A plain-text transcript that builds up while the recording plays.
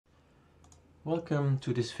Welcome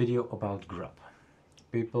to this video about grub.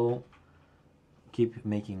 People keep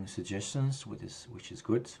making suggestions, which is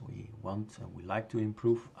good. We want and we like to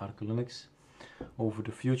improve ArcoLinux over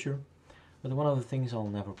the future. But one of the things I'll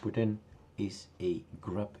never put in is a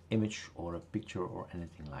grub image or a picture or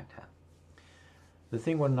anything like that. The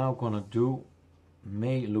thing we're now gonna do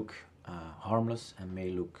may look harmless and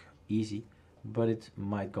may look easy, but it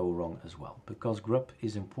might go wrong as well, because grub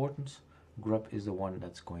is important. Grub is the one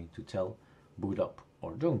that's going to tell boot up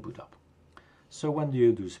or don't boot up. So when do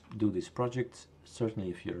you do this project? Certainly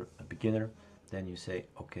if you're a beginner, then you say,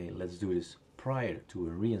 okay, let's do this prior to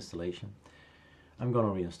a reinstallation. I'm gonna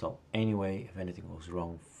reinstall anyway. If anything goes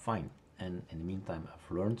wrong, fine. And in the meantime,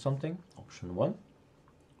 I've learned something, option 1.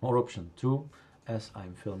 Or option 2, as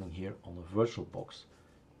I'm filming here on a virtual box.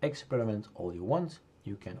 Experiment all you want,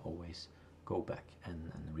 you can always go back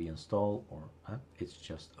and reinstall, or it's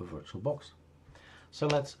just a virtual box. So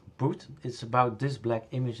let's boot. It's about this black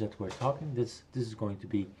image that we're talking. This is going to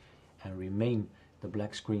be and remain the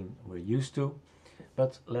black screen we're used to.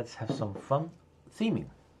 But let's have some fun theming,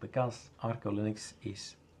 because ArcoLinux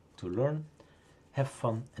is to learn, have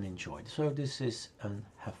fun and enjoy. So this is an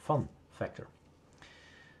have fun factor.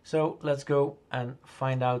 So let's go and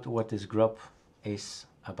find out what this grub is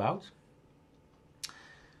about.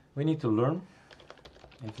 We need to learn.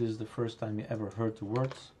 If this is the first time you ever heard the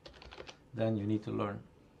words, then you need to learn,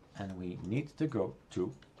 and we need to go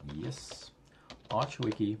to, yes,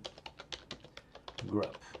 ArchWiki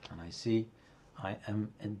grub. And I see I am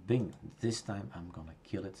in Bing. This time I'm gonna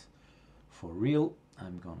kill it for real.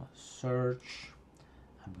 I'm gonna search.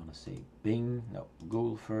 I'm gonna say Bing, no,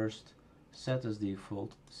 Google first, set as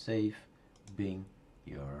default, save, Bing,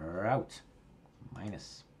 you're out,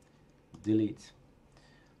 minus, delete.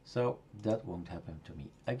 So that won't happen to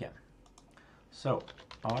me again. So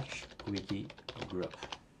ArchWiki grub.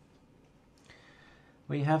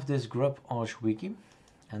 We have this grub ArchWiki,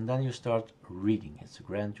 and then you start reading. It's a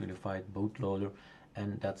grand unified bootloader,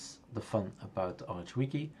 and that's the fun about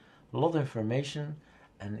ArchWiki. A lot of information,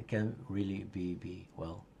 and it can really be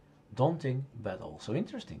well, daunting but also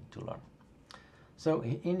interesting to learn. So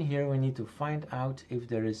in here we need to find out if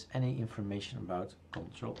there is any information about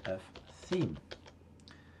Ctrl F theme.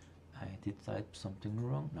 I did type something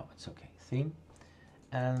wrong. No, it's okay. Theme.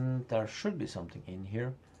 And there should be something in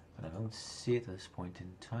here, but I don't see it at this point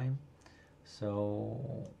in time.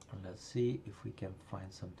 So let's see if we can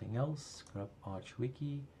find something else. Grub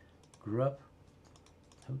ArchWiki, grub,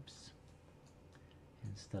 oops,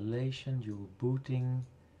 installation, dual booting.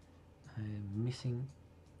 I'm missing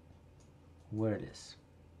where it is.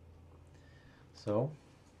 So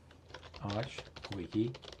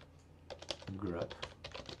ArchWiki grub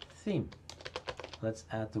theme. Let's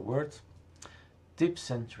add the word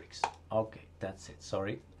tips and tricks. Okay, that's it.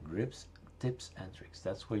 Sorry, grips, tips and tricks.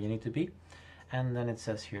 That's where you need to be. And then it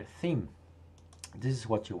says here theme. This is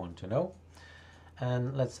what you want to know.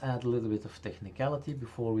 And let's add a little bit of technicality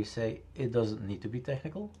before we say it doesn't need to be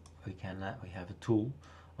technical. We have a tool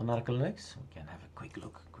on ArcoLinux. We can have a quick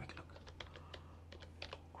look.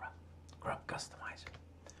 Grub-customizer.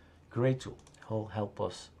 Great tool. It'll help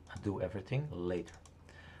us do everything later.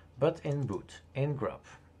 But in boot, in grub,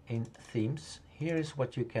 in themes, here is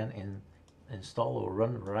what you can install or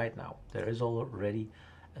run right now. There is already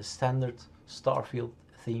a standard Starfield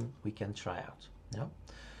theme we can try out. Yeah?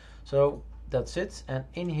 So that's it, and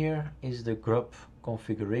in here is the grub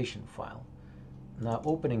configuration file. Now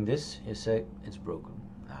opening this, you say it's broken.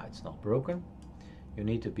 Now it's not broken. You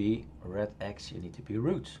need to be red X, you need to be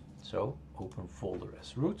root. So open folder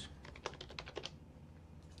as root,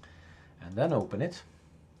 and then open it.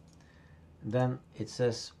 Then it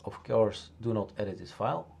says, of course, do not edit this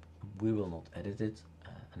file. We will not edit it,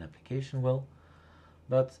 an application will.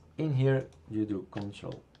 But in here you do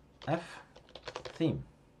Ctrl F, theme.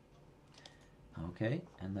 Okay,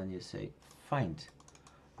 and then you say find.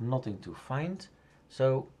 Nothing to find.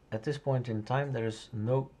 So at this point in time there is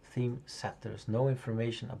no theme set. There is no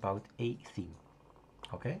information about a theme.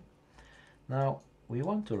 Okay, now we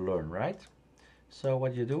want to learn, right? So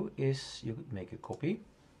what you do is you make a copy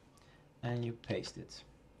and you paste it.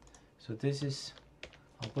 So this is,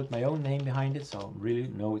 I'll put my own name behind it so I really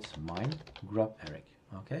know it's mine, grub Eric.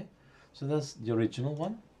 Okay, so that's the original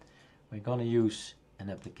one. We're gonna use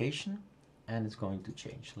an application and it's going to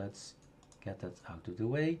change. Let's get that out of the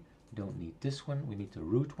way. We don't need this one, we need the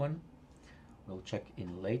root one. We'll check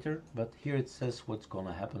in later, but here it says what's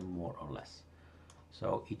gonna happen more or less.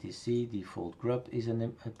 So etc default grub is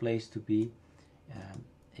a place to be.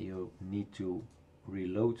 You need to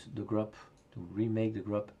reload the grub, to remake the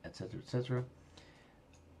grub, etc, etc.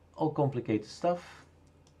 All complicated stuff.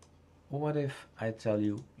 what if I tell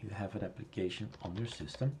you you have an application on your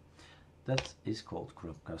system that is called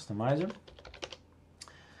grub-customizer,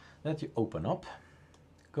 that you open up,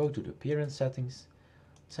 go to the appearance settings,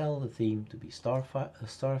 tell the theme to be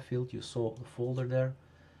Starfield, you saw the folder there,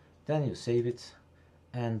 then you save it,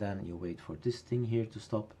 and then you wait for this thing here to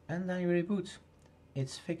stop, and then you reboot.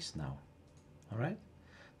 It's fixed now. Alright?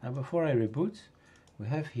 Now before I reboot, we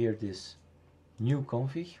have here this new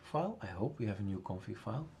config file. I hope we have a new config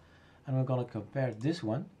file. And we're going to compare this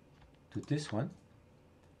one to this one.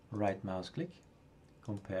 Right mouse click,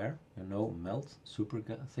 compare, you know, melt, super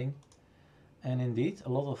thing. And indeed, a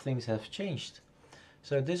lot of things have changed.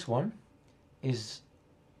 So this one is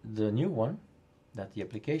the new one that the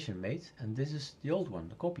application made, and this is the old one,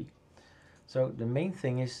 the copy. So the main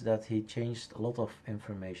thing is that he changed a lot of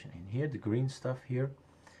information in here. The green stuff here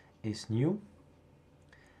is new.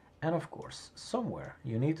 And of course, somewhere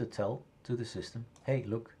you need to tell to the system, hey,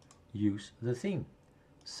 look, use the theme.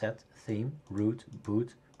 Set theme, root,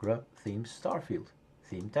 boot, grub, theme, Starfield,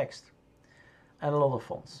 theme text. And a lot of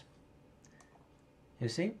fonts. You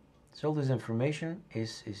see? So all this information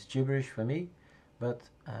is gibberish for me, but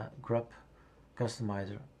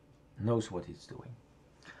grub-customizer knows what it's doing.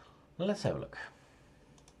 Let's have a look.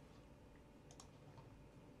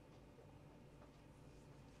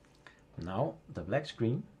 Now the black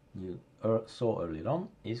screen you saw earlier on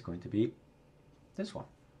is going to be this one.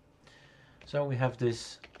 So we have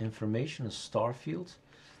this information, a Starfield.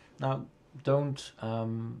 Now don't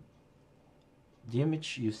the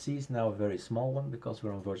image you see is now a very small one because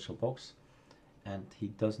we're on VirtualBox and he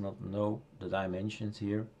does not know the dimensions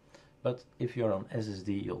here, but if you're on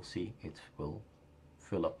SSD you'll see it will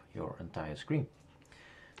fill up your entire screen.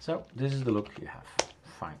 So this is the look you have.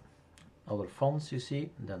 Fine. Other fonts you see,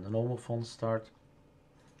 and then the normal fonts start,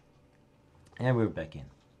 and we're back in.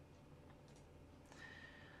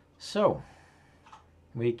 So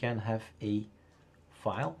we can have a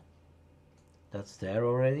file that's there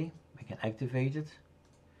already. We can activate it.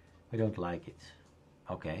 We don't like it.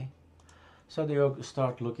 Okay. So you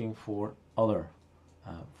start looking for other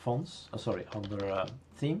fonts. Other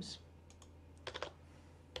themes.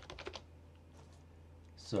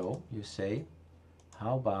 So you say,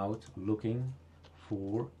 how about looking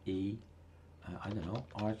for a I don't know,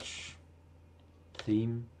 Arch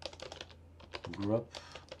theme grub.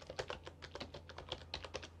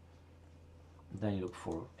 Then you look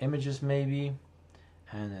for images maybe,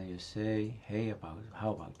 and then you say, hey,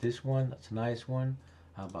 how about this one? That's a nice one.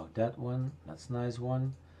 How about that one? That's a nice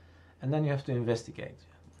one. And then you have to investigate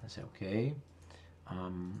and say, okay,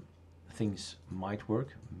 things might work,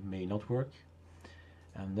 may not work.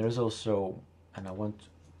 And there's also, and I want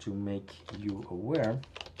to make you aware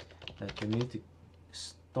that you need to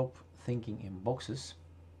stop thinking in boxes.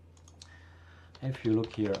 If you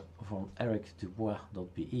look here from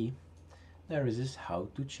ericdubois.be, there is this how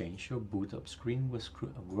to change your boot up screen with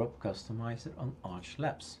grub-customizer on Arch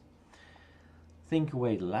Labs. Think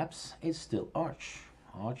away the labs, it's still Arch.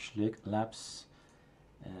 Arch Labs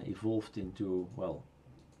evolved into, well,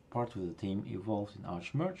 part of the team evolved in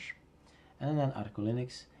Arch Merge, and then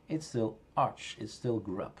ArcoLinux, it's still Arch, it's still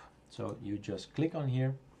grub. So you just click on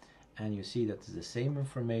here and you see that it's the same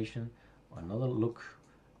information, another look,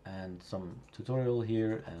 and some tutorial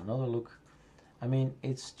here and another look. I mean,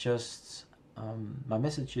 it's just my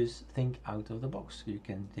message is think out of the box. You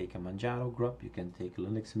can take a Manjaro grub, you can take a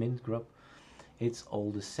Linux Mint grub, it's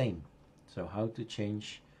all the same. So how to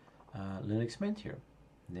change Linux Mint here?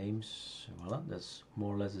 Names, well, that's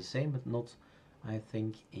more or less the same, but not, I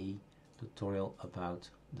think, a tutorial about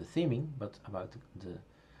the theming, but about the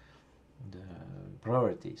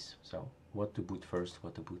priorities. So what to boot first,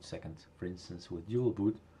 what to boot second. For instance, with dual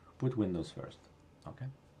boot, put Windows first. Okay,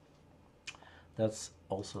 that's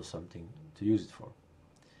also something to use it for.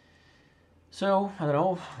 So I don't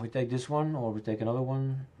know, we take this one or we take another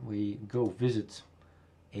one, we go visit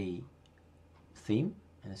a theme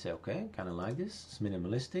and say, okay, kind of like this, it's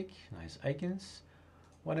minimalistic, nice icons.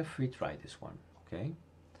 What if we try this one? Okay,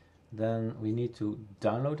 then we need to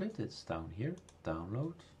download it. It's down here,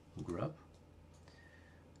 download grub.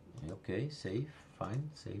 Okay, save, fine,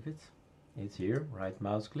 save it. It's here, right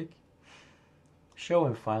mouse click, show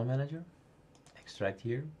in file manager, extract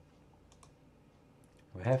here.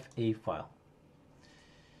 We have a file,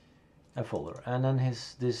 a folder, and then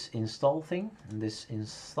this install thing, and this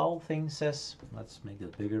install thing says, let's make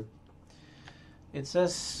that bigger, it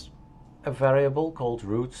says a variable called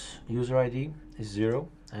root user ID is 0,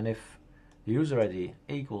 and if the user ID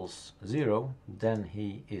equals 0, then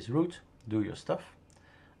he is root, do your stuff.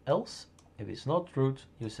 Else, if it's not root,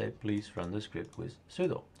 you say please run the script with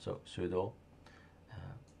sudo. So sudo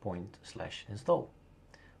 /install.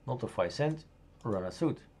 Notify send, run as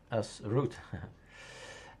root.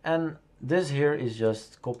 And this here is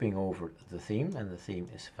just copying over the theme, and the theme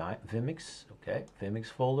is Vimix. Okay, Vimix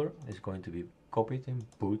folder is going to be copied in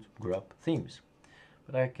boot grub themes,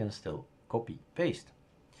 but I can still copy paste.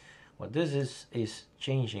 What this is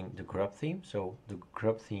changing the grub theme, so the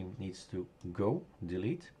grub theme needs to go,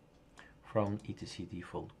 delete from etc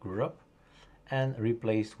default grub and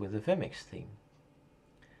replaced with the Vimix theme.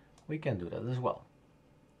 We can do that as well.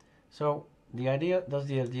 So that's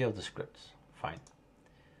the idea of the scripts. Fine.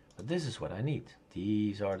 But this is what I need.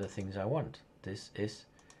 These are the things I want. This is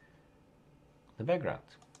the background.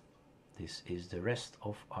 This is the rest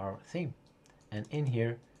of our theme. And in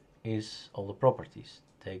here is all the properties.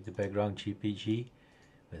 Take the background GPG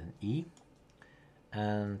with an E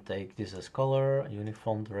and take this as color,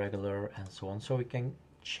 unifont, regular, and so on. So we can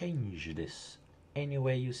change this any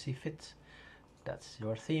way you see fit. That's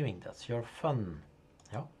your theming, that's your fun.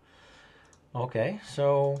 Yeah. Okay,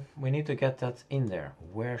 so we need to get that in there.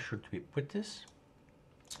 Where should we put this?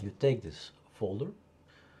 You take this folder,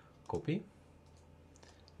 copy.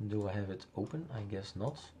 Do I have it open? I guess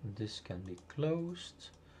not. This can be closed.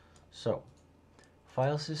 So,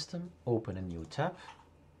 file system, open a new tab.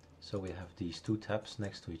 So we have these two tabs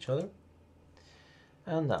next to each other.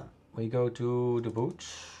 And then we go to the boot,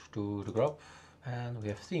 to the grub, and we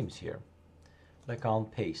have themes here. But I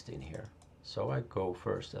can't paste in here. So I go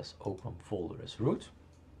first as open folder as root.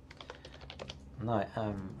 And I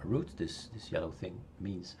am root. This yellow thing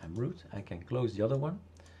means I'm root. I can close the other one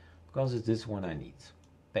because it's this one I need.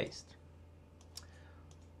 Paste.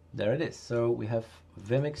 There it is. So we have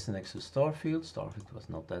Vimix next to Starfield. Starfield was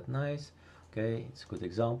not that nice. Okay, it's a good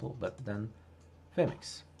example, but then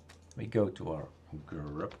Vimix. We go to our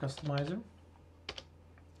grub-customizer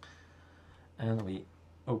and we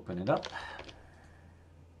open it up.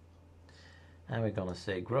 And we're gonna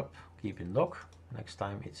say grub, keep in dock. Next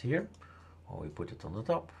time it's here, or we put it on the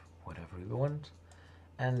top, whatever we want.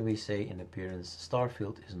 And we say in appearance,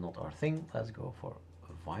 Starfield is not our thing. Let's go for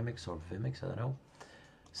Vimix or Vimix, I don't know.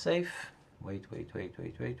 Save. Wait.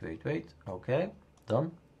 Okay,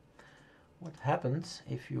 done. What happens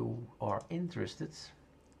if you are interested?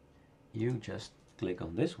 You just click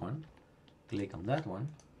on this one, click on that one,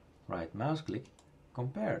 right mouse click,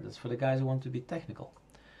 compare. That's for the guys who want to be technical.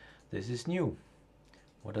 This is new.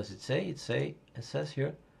 What does it say? It says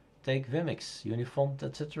here, take Vimix, Unifont,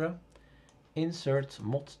 etc. Insert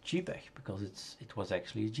mod JPEG, because it was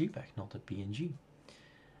actually a JPEG, not a PNG.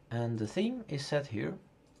 And the theme is set here,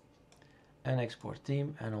 and export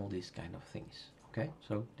theme, and all these kind of things. Okay,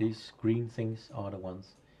 so these green things are the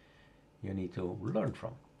ones you need to learn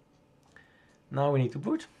from. Now we need to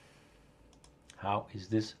boot. How is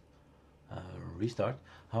this restart?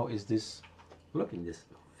 How is this looking, this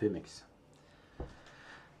Vimix?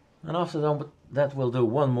 And after that we'll do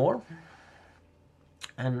one more,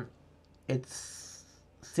 and it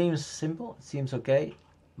seems simple, it seems okay,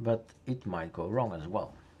 but it might go wrong as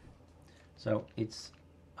well. So it's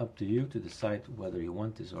up to you to decide whether you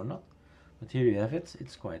want this or not. But here you have it.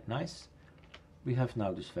 It's quite nice. We have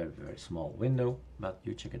now this very small window, but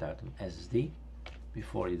you check it out on SSD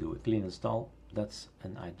before you do a clean install. That's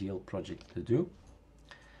an ideal project to do.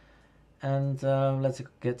 And let's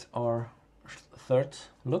get our third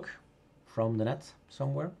look from the net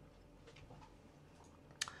somewhere.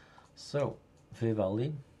 So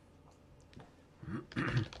Vivaldi.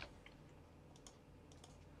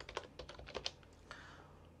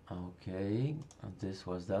 Okay, and this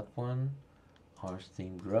was that one. Our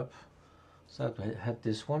theme grub. So we had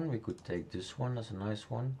this one. We could take this one as a nice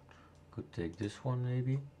one. Could take this one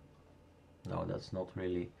maybe. No, that's not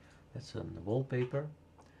really. That's a wallpaper.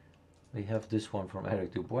 We have this one from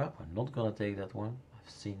Eric Dubois. I'm not gonna take that one. I've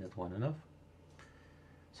seen that one enough.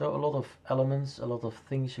 So a lot of elements, a lot of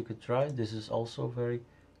things you could try. This is also a very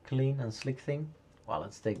clean and slick thing. Well,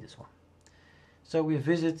 let's take this one. So we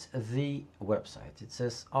visit the website. It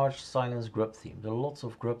says Arch Silence Grub theme. There are lots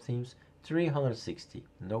of grub themes. 360.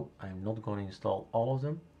 No, I'm not going to install all of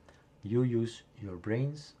them. You use your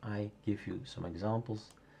brains. I give you some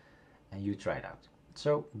examples and you try it out.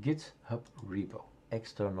 So GitHub repo.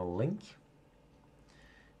 External link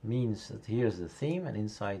means that here's the theme, and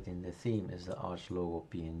inside in the theme is the Arch logo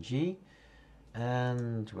PNG,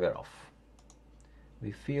 and we're off.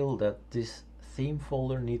 We feel that this theme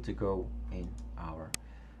folder need to go in our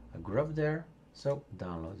grub there, so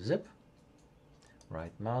download zip,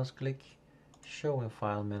 right mouse click, show in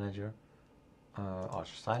file manager,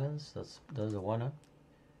 Arch Silence, that's the one,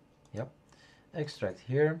 yep, extract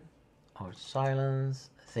here, Arch Silence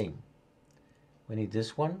theme, we need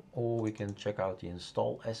this one, or we can check out the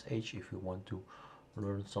install sh if you want to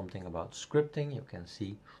learn something about scripting. You can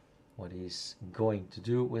see what he's going to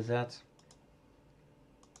do with that.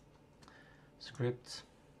 Script,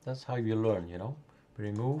 that's how you learn, you know.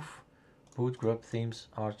 Remove, boot grub themes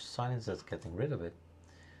arch silence, that's getting rid of it.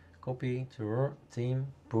 Copy to theme,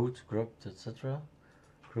 boot, grub, etc.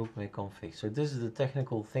 Group make config. So this is the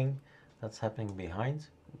technical thing that's happening behind.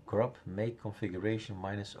 Grub make configuration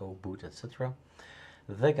 -o boot, etc.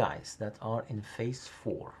 The guys that are in phase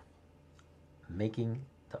 4, making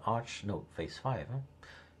the phase 5,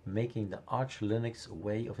 making the ArcoLinux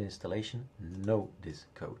way of installation, know this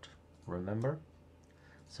code. Remember?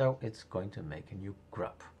 So it's going to make a new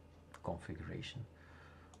grub configuration.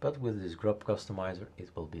 But with this grub-customizer, it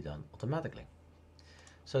will be done automatically.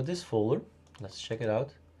 So this folder, let's check it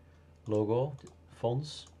out. Logo,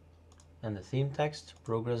 fonts, and the theme text,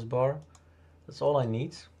 progress bar. That's all I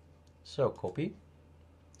need. So copy,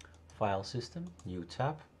 file system, new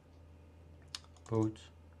tab, boot,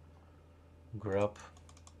 grub,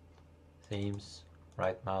 themes,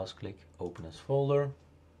 right mouse click, open as folder.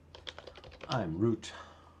 I'm root,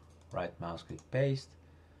 right mouse click, paste.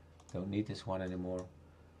 Don't need this one anymore.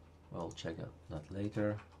 We'll check out that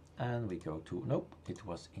later. And we go to, nope, it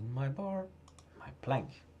was in my bar, my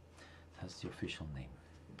plank. That's the official name.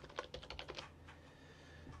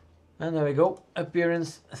 And there we go,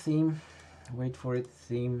 appearance, theme, wait for it,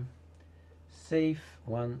 theme, save,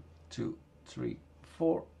 1, 2, 3,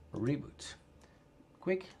 4, reboot.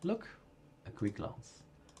 Quick look, a quick glance.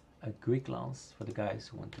 A quick glance for the guys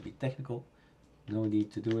who want to be technical. No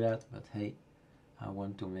need to do that, but hey, I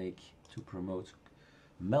want to promote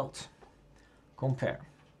melt, compare.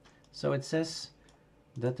 So it says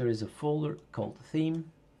that there is a folder called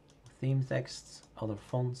theme text, other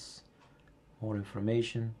fonts, more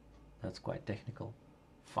information. That's quite technical.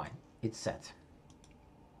 Fine, it's set.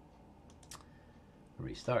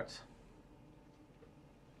 Restart.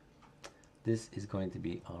 This is going to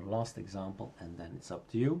be our last example, and then it's up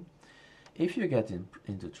to you. If you get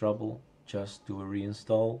into trouble, just do a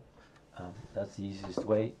reinstall. That's the easiest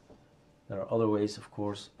way. There are other ways, of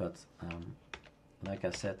course, but like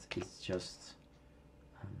I said, it's just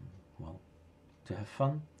well, to have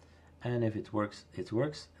fun. And if it works,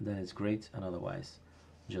 then it's great, and otherwise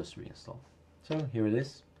just reinstall. So here it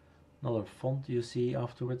is, another font you see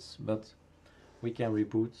afterwards, but we can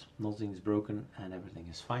reboot, nothing is broken and everything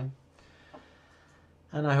is fine.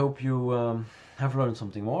 And I hope you have learned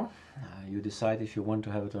something more. You decide if you want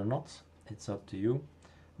to have it or not, it's up to you.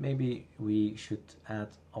 Maybe we should add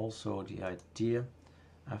also the idea,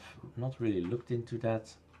 I've not really looked into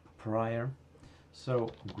that prior. So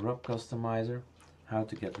grub-customizer, how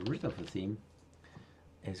to get rid of a theme,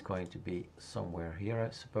 is going to be somewhere here,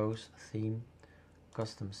 I suppose. Theme,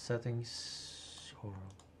 custom settings, or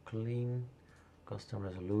clean, custom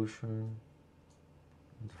resolution,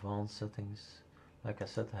 advanced settings. Like I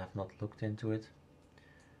said, I have not looked into it.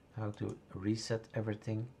 How to reset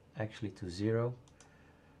everything actually to 0.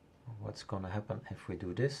 What's gonna happen if we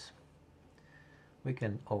do this? We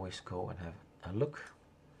can always go and have a look.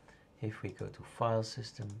 If we go to file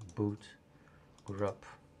system, boot, grub,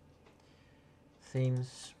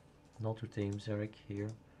 themes, not to themes, Eric, here,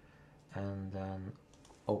 and then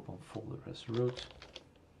open folder as root.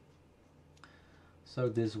 So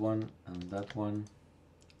this one and that one.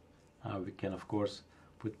 We can of course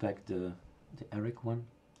put back the Eric one.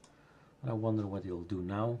 I wonder what he'll do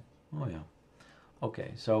now. Oh yeah.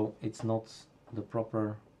 Okay, so it's not the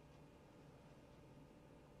proper.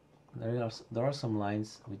 There are some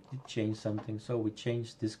lines. We did change something, so we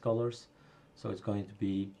changed these colors. So it's going to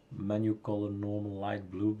be menu color normal light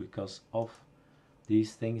blue because of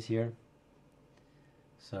these things here.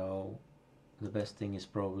 So the best thing is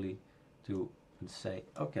probably to say,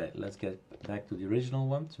 okay, let's get back to the original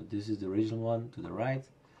one. So this is the original one to the right,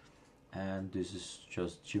 and this is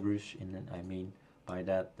just gibberish. I mean by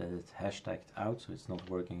that it's hashtagged out, so it's not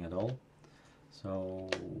working at all. So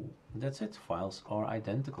that's it. Files are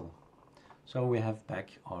identical. So we have back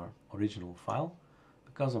our original file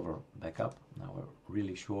because of our backup. Now we're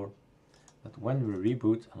really sure that when we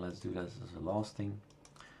reboot, and let's do that as the last thing,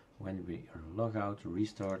 when we log out,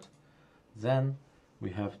 restart, then we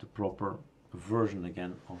have the proper version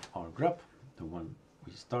again of our grub, the one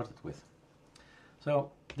we started with.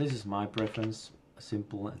 So this is my preference, a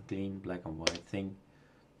simple and clean black and white thing,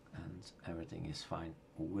 and everything is fine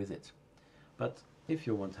with it. But if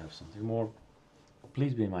you want to have something more,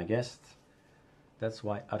 please be my guest. That's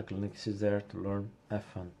why ArcoLinux is there, to learn, have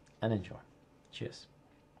fun and enjoy. Cheers.